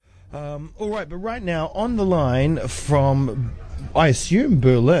All right, but right now on the line from, I assume,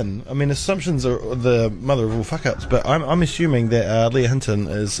 Berlin. I mean, assumptions are the mother of all fuck-ups, but I'm assuming that Leah Hinton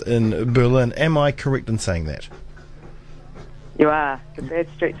is in Berlin. Am I correct in saying that? You are. The bad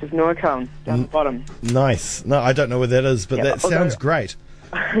streets of Neukölln, down the bottom. Nice. No, I don't know where that is, but that sounds great.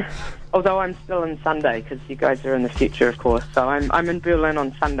 Although I'm still in Sunday, because you guys are in the future, of course. So I'm in Berlin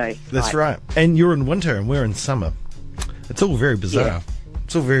on Sunday. That's right. And you're in winter and we're in summer. It's all very bizarre. Yeah.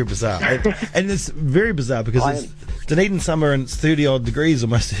 It's all very bizarre. And it's very bizarre because it's Dunedin summer and it's 30-odd degrees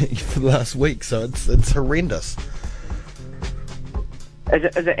almost for the last week, so it's horrendous.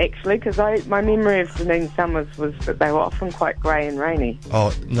 Is it actually? Because my memory of Dunedin summers was that they were often quite grey and rainy.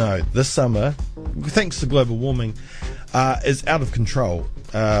 Oh, no. This summer, thanks to global warming, is out of control.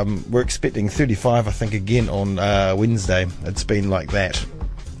 We're expecting 35, I think, again on Wednesday. It's been like that.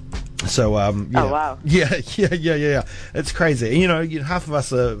 So, yeah. Oh, wow. Yeah. It's crazy. You know, half of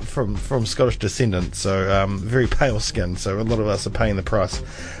us are from Scottish descent, so very pale skin, so a lot of us are paying the price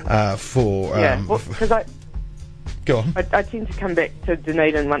for... yeah, because Go on. I tend to come back to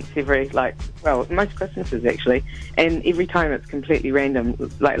Dunedin once every, most Christmases actually, and every time it's completely random.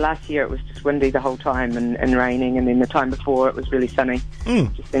 Like last year it was just windy the whole time and raining, and then the time before it was really sunny.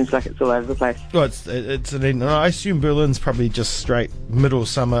 It just seems like it's all over the place. Well, it's I assume Berlin's probably just straight middle of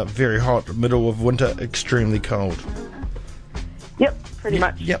summer, very hot, middle of winter, extremely cold. Yep, pretty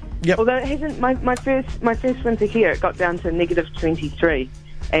much. Yep. Although it hasn't, my first winter here, it got down to negative 23.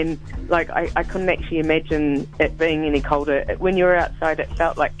 And, I couldn't actually imagine it being any colder. When you were outside, it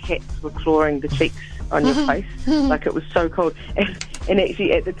felt like cats were clawing the cheeks on your face. Like, it was so cold. And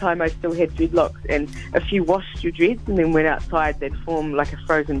actually, at the time, I still had dreadlocks. And if you washed your dreads and then went outside, they'd form like a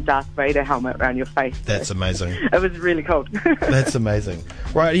frozen Darth Vader helmet around your face. That's amazing. It was really cold. That's amazing.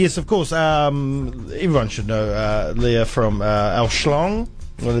 Right, yes, of course. Everyone should know Leah from Al Schlong,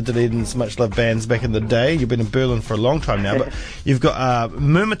 one of Dunedin's much-loved bands back in the day. You've been in Berlin for a long time now, but you've got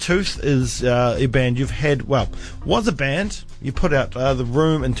Murmurtooth is a band you've had, was a band. You put out The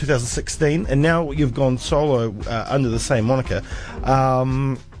Room in 2016, and now you've gone solo under the same moniker.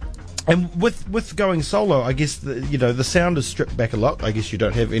 And with going solo, I guess the sound is stripped back a lot. I guess you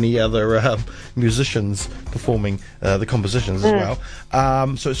don't have any other musicians performing the compositions as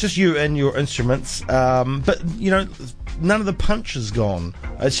well. So it's just you and your instruments. But none of the punch is gone.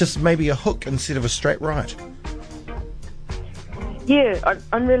 It's just maybe a hook instead of a straight right. Yeah,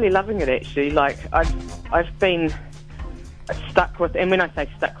 I'm really loving it actually. I've been stuck with, and when I say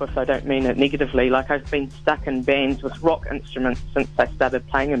stuck with, I don't mean it negatively. I've been stuck in bands with rock instruments since I started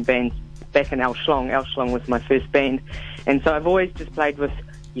playing in bands back in Al Schlong. Al Schlong was my first band, and so I've always just played with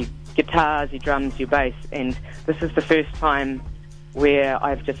your guitars, your drums, your bass, and this is the first time where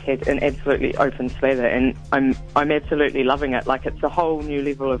I've just had an absolutely open slather, and I'm absolutely loving it. It's a whole new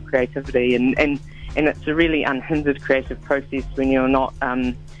level of creativity, and it's a really unhindered creative process when you're not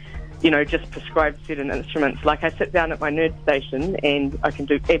just prescribed certain instruments. I sit down at my nerd station and I can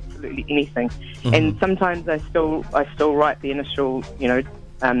do absolutely anything. Mm-hmm. And sometimes I still write the initial,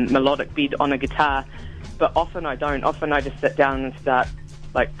 melodic bed on a guitar, but often I don't. Often I just sit down and start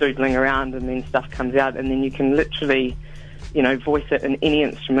doodling around, and then stuff comes out, and then you can literally, voice it in any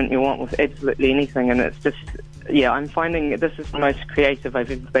instrument you want with absolutely anything. And it's just, I'm finding this is the most creative I've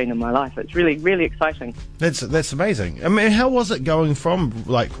ever been in my life. It's really, really exciting. That's amazing. I mean, how was it going from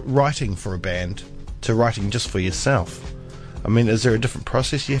writing for a band to writing just for yourself? I mean, is there a different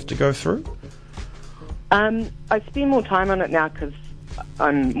process you have to go through? I spend more time on it now because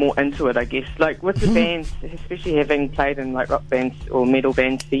I'm more into it, I guess. With the bands, especially having played in rock bands or metal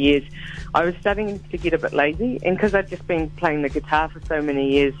bands for years, I was starting to get a bit lazy, and because I'd just been playing the guitar for so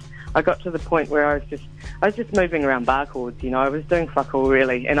many years, I got to the point where I was just moving around bar chords, I was doing fuck all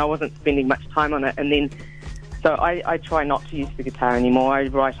really, and I wasn't spending much time on it. And then, so I try not to use the guitar anymore. I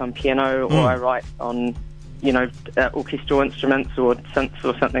write on piano, or I write on, orchestral instruments or synths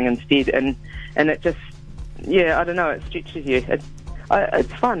or something instead, and it just, I don't know, it stretches you.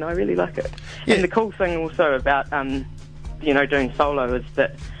 It's fun. I really like it. Yeah. And the cool thing also about, doing solo is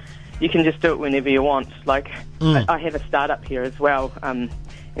that you can just do it whenever you want. I have a startup here as well, and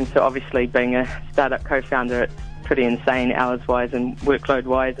so obviously being a startup co-founder, it's pretty insane hours-wise and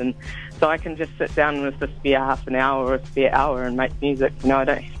workload-wise, and so I can just sit down with a spare half an hour or a spare hour and make music. I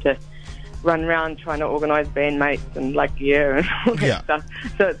don't have to run around trying to organise bandmates and gear and all that stuff.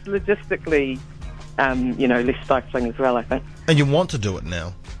 So it's logistically, less stifling as well, I think. And you want to do it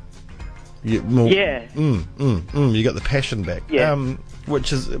now? You got the passion back. Yeah.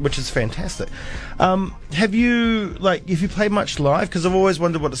 Which is fantastic. Have you played much live? Because I've always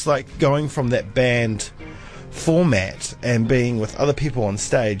wondered what it's like going from that band format and being with other people on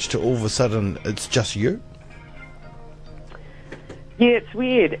stage to all of a sudden it's just you? Yeah, it's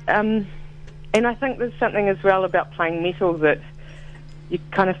weird. And I think there's something as well about playing metal that you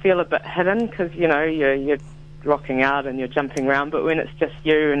kind of feel a bit hidden because, you know, you're rocking out and you're jumping around, but when it's just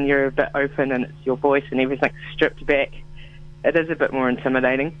you and you're a bit open and it's your voice and everything's stripped back, it is a bit more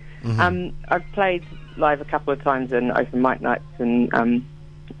intimidating. I've played live a couple of times in open mic nights, and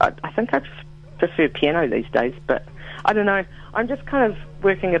I think I prefer piano these days, but I don't know. I'm just kind of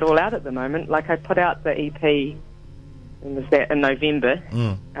working it all out at the moment. Like, I put out the EP in November,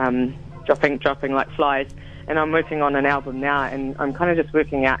 dropping like flies, and I'm working on an album now, and I'm kind of just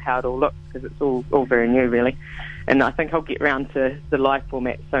working out how it all looks because it's all very new, really. And I think I'll get round to the live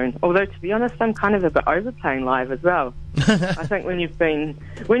format soon. Although, to be honest, I'm kind of a bit overplaying live as well. I think when you've been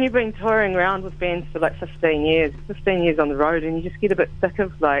touring around with bands for like 15 years on the road, and you just get a bit sick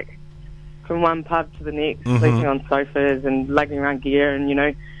of like from one pub to the next, sleeping on sofas and lugging around gear, and, you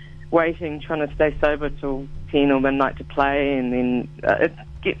know, waiting, trying to stay sober till 10 or midnight to play, and then it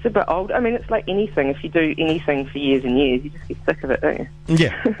gets a bit old. I mean, it's like anything. If you do anything for years and years, you just get sick of it, don't you?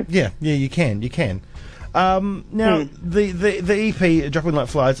 Yeah, you can. Now, the EP, Dropping Like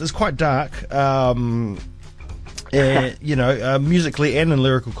Flies, is quite dark, you know, musically and in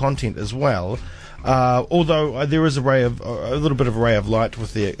lyrical content as well. Although there is a little bit of a ray of light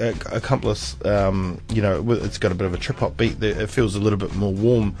with the Accomplice, you know, it's got a bit of a trip-hop beat that it feels a little bit more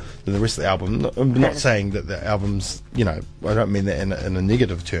warm than the rest of the album. I'm not saying that the album's, you know, I don't mean that in a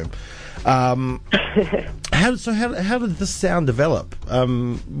negative term. How did this sound develop?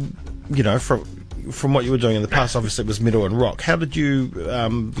 You know, from what you were doing in the past, obviously it was metal and rock. How did you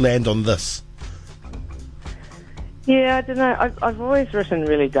land on this? Yeah, I don't know. I've always written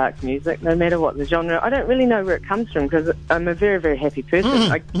really dark music, no matter what the genre. I don't really know where it comes from because I'm a very, very happy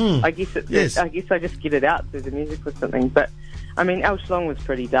person. I guess yes. I guess I just get it out through the music or something. But I mean, El Schlong was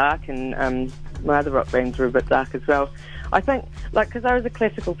pretty dark, and my other rock bands were a bit dark as well. I think, like, because I was a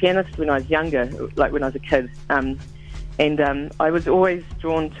classical pianist when I was younger, like when I was a kid, and I was always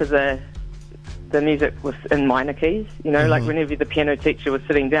drawn to the music in minor keys. You know, like whenever the piano teacher was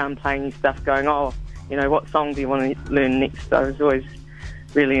sitting down playing you stuff, going, oh, you know, what song do you want to learn next? I was always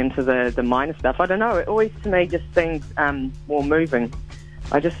really into the minor stuff. I don't know, it always to me just seemed more moving.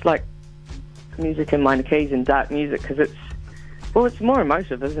 I just like music in minor keys and dark music because it's more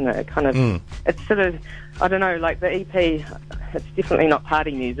emotive, isn't it? It kind of, it's sort of, I don't know, like the EP, it's definitely not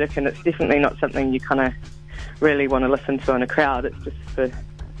party music, and it's definitely not something you kind of really want to listen to in a crowd. It's just for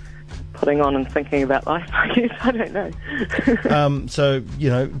putting on and thinking about life, I guess. I don't know. So, you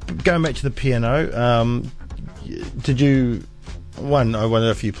know, going back to the piano, did you... I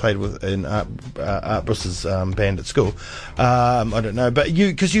wonder if you played in Art Bruce's band at school. I don't know, but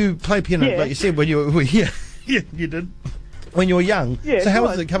because you played piano, like you said, when you were... Yeah, you did. When you were young. Yeah, so how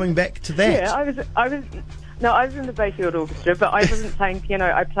was it coming back to that? Yeah, I was in the Bayfield Orchestra, but I wasn't playing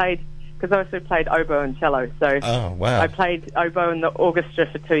piano. I played... because I also played oboe and cello. So I played oboe in the orchestra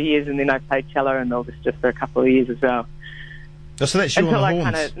for 2 years, and then I played cello in the orchestra for a couple of years as well. Oh, so that's you on the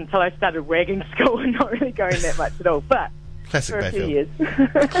horns. Until I started wagging school and not really going that much at all. But classic for Bayfield. A few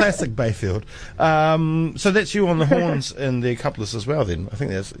years. Classic Bayfield. So that's you on the horns in the Accomplice as well, then. I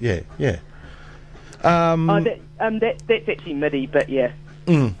think that's... Yeah. That's actually MIDI, but yeah.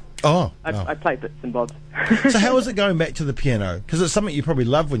 I play bits and bobs. So how was it going back to the piano? Because it's something you probably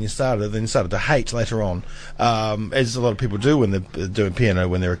loved when you started, then started to hate later on, as a lot of people do when they're doing piano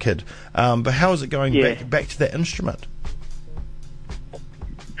when they're a kid. But how is it going back to that instrument?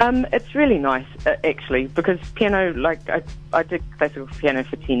 It's really nice, actually, because piano, like, I did classical piano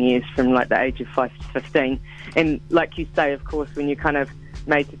for 10 years from, like, the age of 5 to 15. And like you say, of course, when you're kind of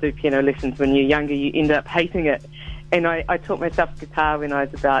made to do piano lessons when you're younger, you end up hating it. And I taught myself guitar when I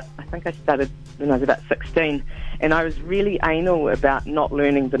started when I was about 16. And I was really anal about not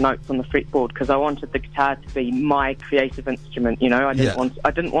learning the notes on the fretboard because I wanted the guitar to be my creative instrument, you know. I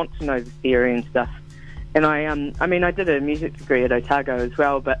didn't want to know the theory and stuff. And I did a music degree at Otago as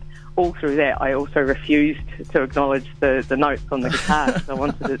well, but all through that I also refused to acknowledge the notes on the guitar because I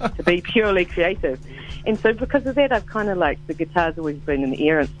wanted it to be purely creative. And so because of that, I've kind of like, the guitar's always been an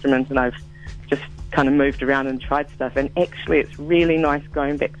ear instrument, and I've just kind of moved around and tried stuff. And actually it's really nice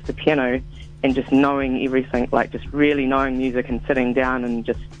going back to the piano and just knowing everything, like just really knowing music and sitting down and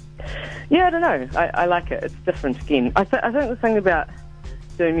just, I don't know, I like it. It's different again. I think the thing about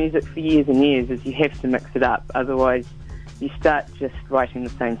doing music for years and years is you have to mix it up, otherwise you start just writing the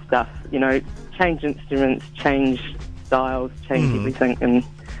same stuff, you know. Change instruments, change styles, change everything,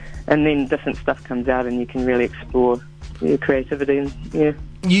 and then different stuff comes out and you can really explore your creativity. And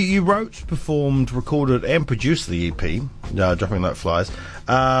You wrote, performed, recorded, and produced the EP, Dropping Like Flies.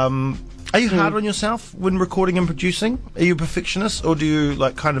 Are you hard on yourself when recording and producing? Are you a perfectionist, or do you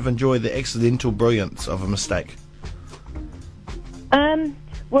like kind of enjoy the accidental brilliance of a mistake?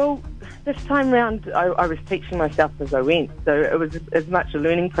 Well, this time round, I was teaching myself as I went, so it was as much a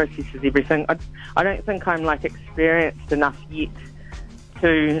learning process as everything. I don't think I'm like experienced enough yet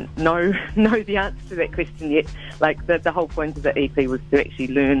to know the answer to that question yet. Like the whole point of the EP was to actually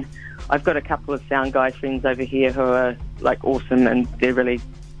learn. I've got a couple of sound guy friends over here who are like awesome, and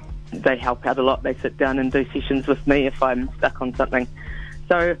they help out a lot. They sit down and do sessions with me if I'm stuck on something.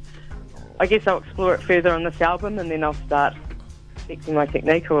 So I guess I'll explore it further on this album, and then I'll start fixing my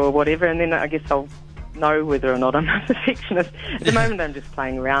technique or whatever, and then I guess I'll know whether or not I'm a perfectionist. At the moment, I'm just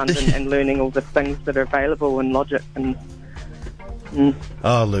playing around and learning all the things that are available in Logic. And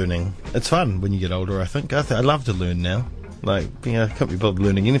learning. It's fun when you get older, I think. I love to learn now. Like, I couldn't be bothered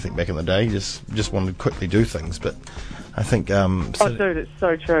learning anything back in the day. You just wanted to quickly do things, but I think... dude, it's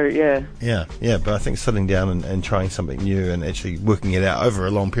so true, yeah. Yeah, but I think sitting down and trying something new and actually working it out over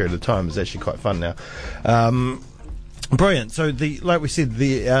a long period of time is actually quite fun now. Brilliant. So, like we said,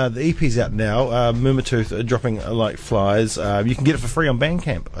 the EP's out now. Murmurtooth, Dropping Like Flies. You can get it for free on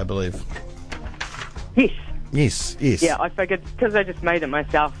Bandcamp, I believe. Yes. Yeah, I figured, because I just made it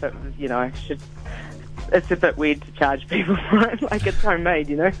myself, it was, it's a bit weird to charge people for it, like it's homemade,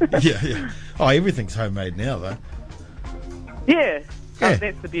 Yeah. Oh, everything's homemade now, though. Yeah. Oh,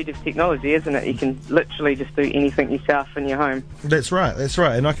 that's the beauty of technology, isn't it? You can literally just do anything yourself in your home. That's right.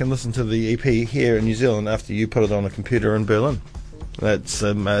 And I can listen to the EP here in New Zealand after you put it on a computer in Berlin. It's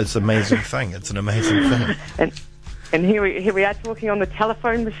an amazing thing. It's an amazing thing. And here we are talking on the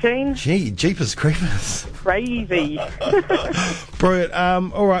telephone machine. Gee, jeepers creepers. Crazy. Brilliant.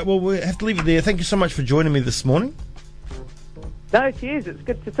 All right, well, we have to leave it there. Thank you so much for joining me this morning. No, cheers. It's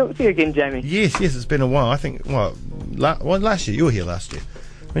good to talk to you again, Jamie. Yes, it's been a while. I think, last year. You were here last year.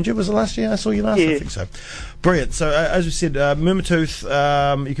 Was it last year I saw you last? Yeah. I think so. Brilliant. So, as we said, Murmurtooth,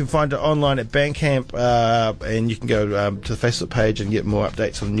 you can find it online at Bandcamp, and you can go to the Facebook page and get more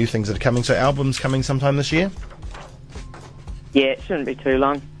updates on new things that are coming. So, albums coming sometime this year? Yeah, it shouldn't be too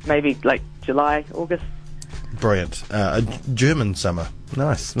long. Maybe like July, August. Brilliant. A German summer.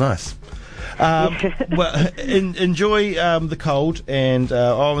 Nice. Well, enjoy the cold, and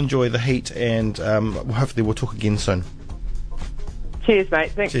I'll enjoy the heat, and hopefully we'll talk again soon. Cheers,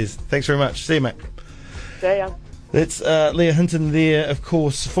 mate. Thanks. Cheers. Thanks very much. See you, mate. See ya. That's Leah Hinton there, of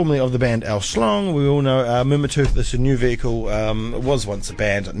course, formerly of the band Al Schlong. We all know Murmurtooth, this new vehicle, was once a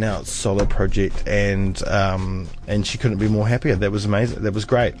band, now it's a solo project, and she couldn't be more happier. That was amazing. That was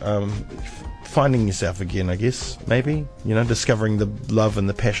great. Finding yourself again, I guess, maybe, discovering the love and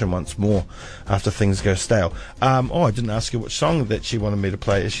the passion once more after things go stale. I didn't ask you which song that she wanted me to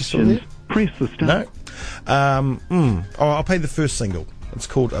play. Is she still there? Press the star. No? I'll play the first single. It's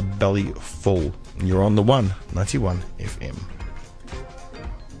called A Belly Full. And you're on the 191 FM.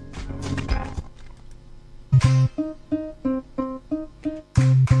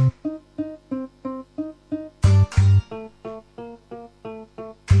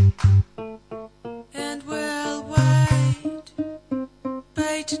 And we'll wait,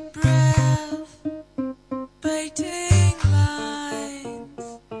 bated breath, baiting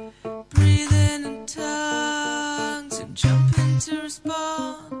lines, breathing in tongues and jump into response.